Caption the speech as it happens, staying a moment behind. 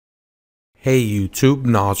Hey YouTube,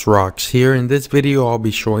 Nas Rocks here. In this video I'll be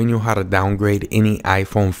showing you how to downgrade any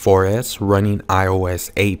iPhone 4S running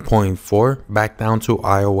iOS 8.4 back down to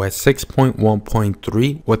iOS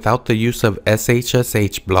 6.1.3 without the use of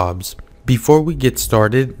SHSH Blobs. Before we get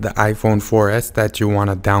started, the iPhone 4S that you want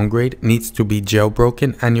to downgrade needs to be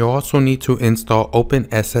jailbroken, and you also need to install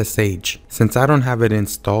OpenSSH. Since I don't have it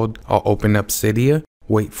installed, I'll open up Cydia,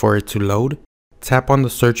 wait for it to load. Tap on the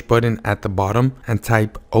search button at the bottom and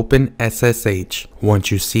type OpenSSH. Once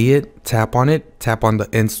you see it, tap on the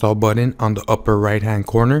install button on the upper right hand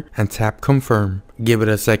corner and tap confirm. Give it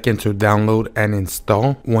a second to download and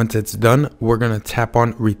install. Once it's done, we're going to tap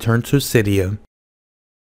on return to Cydia.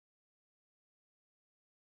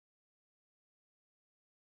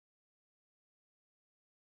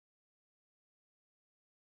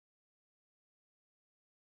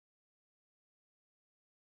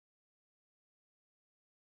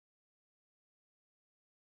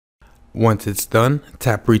 Once it's done,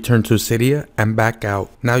 tap return to Cydia and back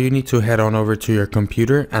out. Now you need to head on over to your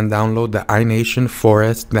computer and download the iNation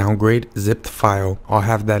 4S downgrade zipped file. I'll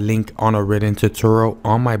have that link on a written tutorial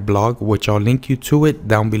on my blog, which I'll link you to it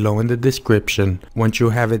down below in the description. Once you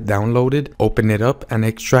have it downloaded, open it up and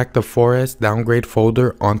extract the 4S downgrade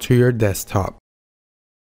folder onto your desktop.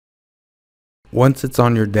 Once it's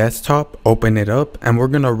on your desktop, open it up and we're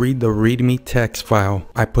going to read the README text file.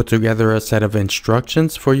 I put together a set of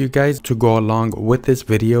instructions for you guys to go along with this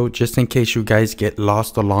video just in case you guys get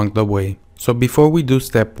lost along the way. So before we do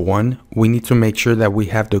step 1, we need to make sure that we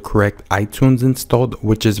have the correct iTunes installed,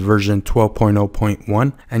 which is version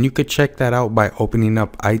 12.0.1, and you could check that out by opening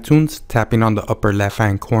up iTunes, tapping on the upper left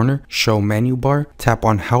hand corner, show menu bar, tap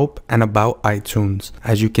on help and about iTunes.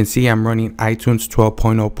 As you can see, I'm running iTunes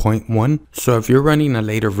 12.0.1, so if you're running a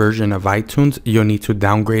later version of iTunes, you'll need to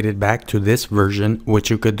downgrade it back to this version, which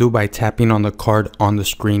you could do by tapping on the card on the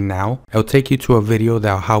screen now. It'll take you to a video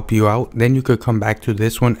that'll help you out, then you could come back to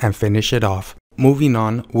this one and finish it off. Moving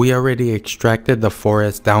on, we already extracted the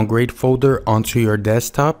 4S downgrade folder onto your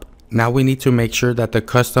desktop. Now we need to make sure that the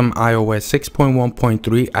custom iOS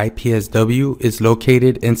 6.1.3 IPSW is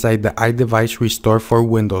located inside the iDevice Restore for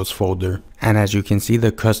Windows folder. And as you can see,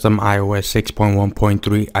 the custom iOS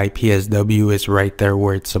 6.1.3 IPSW is right there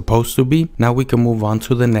where it's supposed to be. Now we can move on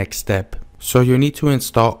to the next step. So you need to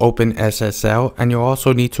install OpenSSL and you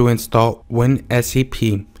also need to install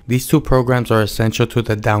WinSCP. These two programs are essential to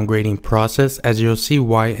the downgrading process, as you'll see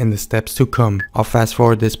why in the steps to come. I'll fast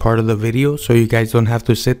forward this part of the video so you guys don't have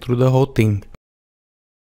to sit through the whole thing.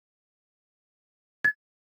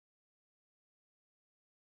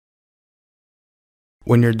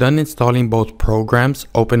 When you're done installing both programs,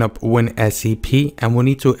 open up WinSCP and we'll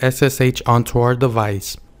need to SSH onto our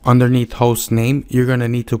device. Underneath host name, you're going to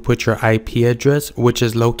need to put your IP address, which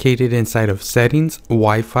is located inside of settings,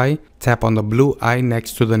 Wi-Fi. Tap on the blue eye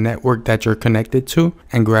next to the network that you're connected to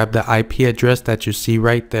and grab the IP address that you see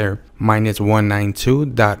right there. Mine is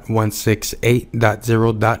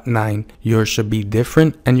 192.168.0.9. Yours should be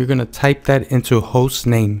different and you're going to type that into host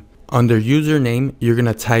name. Under username, you're going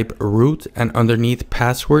to type root and underneath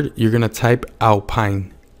password, you're going to type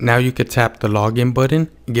Alpine. Now you can tap the login button,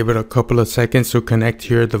 give it a couple of seconds to connect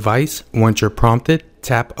to your device. Once you're prompted,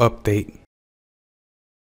 tap update.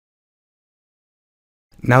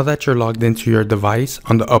 Now that you're logged into your device,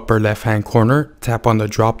 on the upper left hand corner, tap on the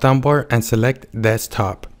drop down bar and select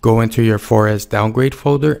desktop. Go into your 4S downgrade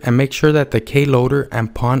folder and make sure that the kloader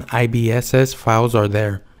and pawn IBSS files are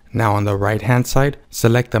there. Now on the right hand side,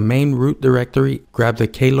 select the main root directory, grab the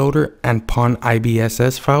kloader and pawn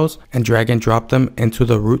IBSS files and drag and drop them into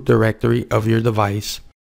the root directory of your device.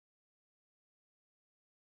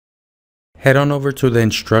 Head on over to the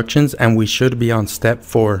instructions and we should be on step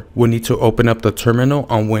 4. We need to open up the terminal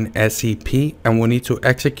on WinSCP and we need to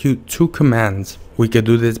execute 2 commands. We could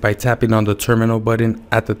do this by tapping on the terminal button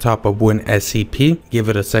at the top of WinSCP. Give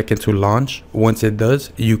it a second to launch. Once it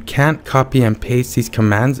does, you can't copy and paste these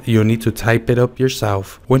commands. You'll need to type it up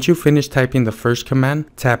yourself. Once you finish typing the first command,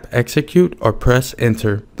 tap execute or press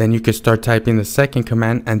enter. Then you can start typing the second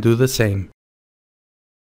command and do the same.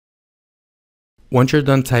 Once you're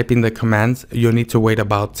done typing the commands, you'll need to wait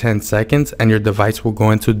about 10 seconds and your device will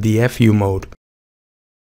go into DFU mode.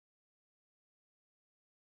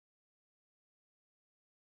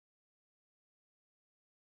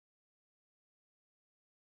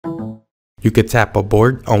 You could tap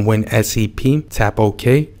abort on WinSCP, tap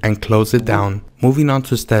OK, and close it down. Moving on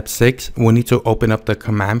to step 6, we need to open up the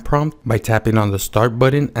command prompt by tapping on the start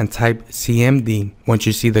button and type CMD. Once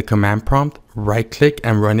you see the command prompt, right click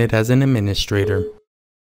and run it as an administrator.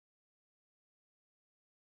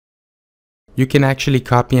 You can actually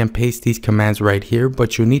copy and paste these commands right here,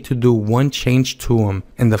 but you need to do one change to them.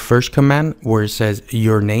 In the first command where it says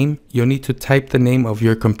your name, you'll need to type the name of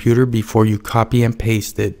your computer before you copy and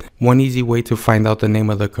paste it. One easy way to find out the name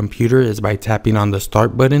of the computer is by tapping on the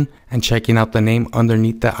start button and checking out the name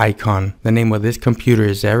underneath the icon. The name of this computer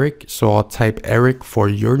is Eric, so I'll type Eric for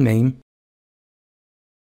your name.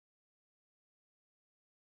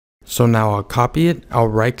 So now I'll copy it, I'll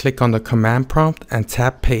right click on the command prompt and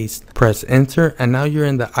tap paste, press enter, and now you're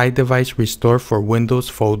in the iDevice Restore for Windows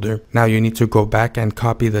folder. Now you need to go back and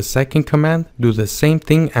copy the second command, do the same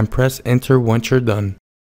thing and press enter once you're done.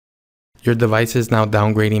 Your device is now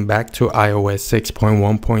downgrading back to iOS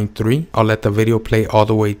 6.1.3. I'll let the video play all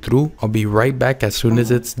the way through. I'll be right back as soon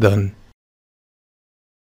as it's done.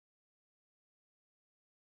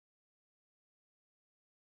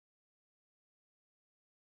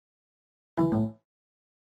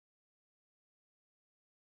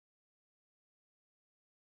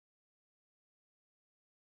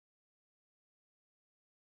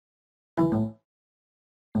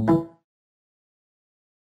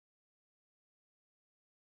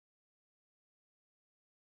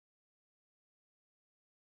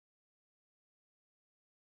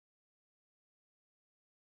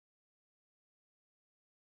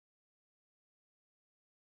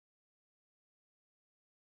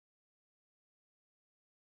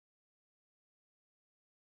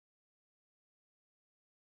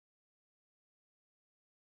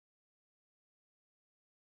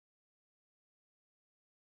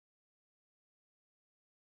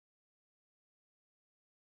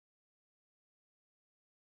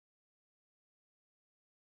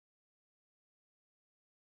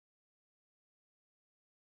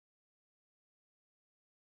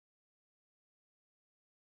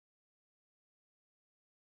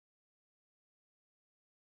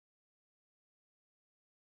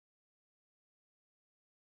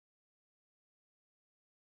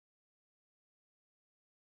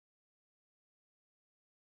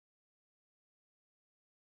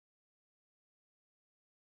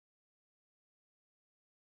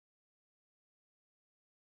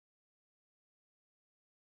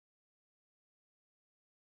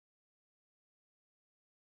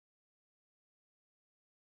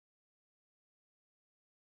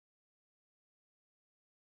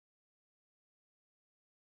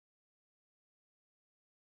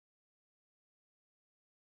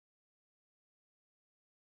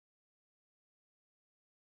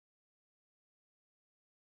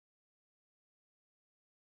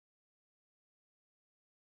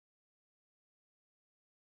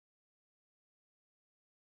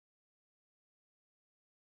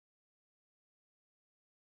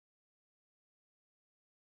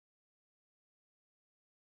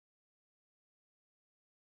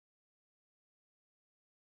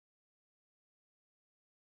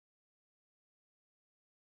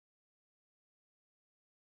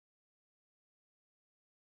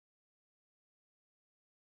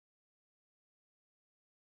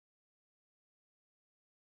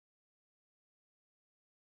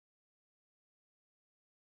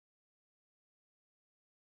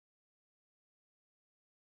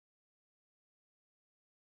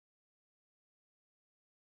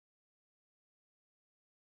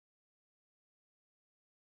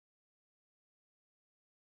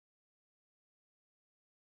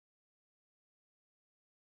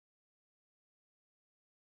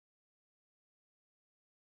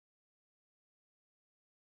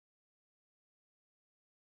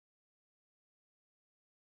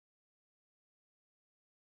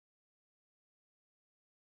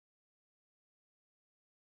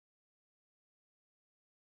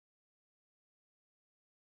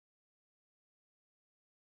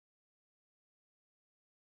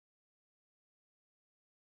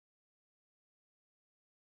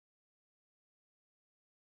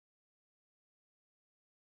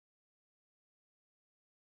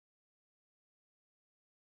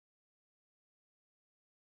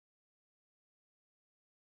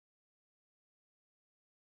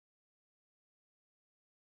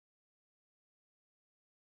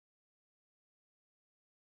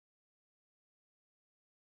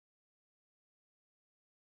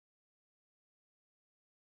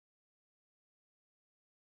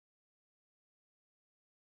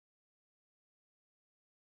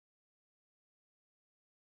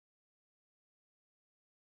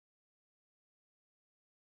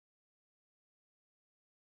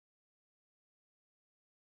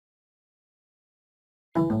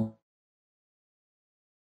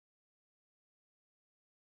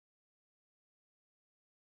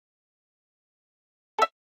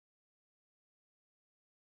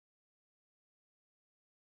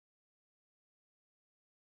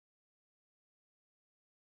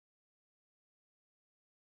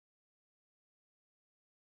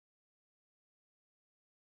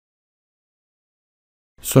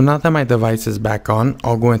 So now that my device is back on,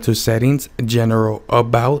 I'll go into settings, general,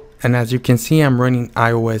 about, and as you can see, I'm running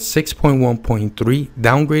iOS 6.1.3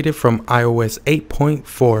 downgraded from iOS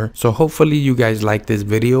 8.4. So hopefully you guys like this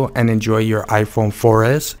video and enjoy your iPhone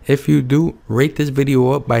 4S. If you do, rate this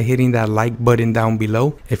video up by hitting that like button down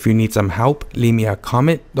below. If you need some help, leave me a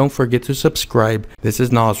comment. Don't forget to subscribe. This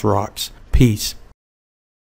is Nas Rocks. Peace.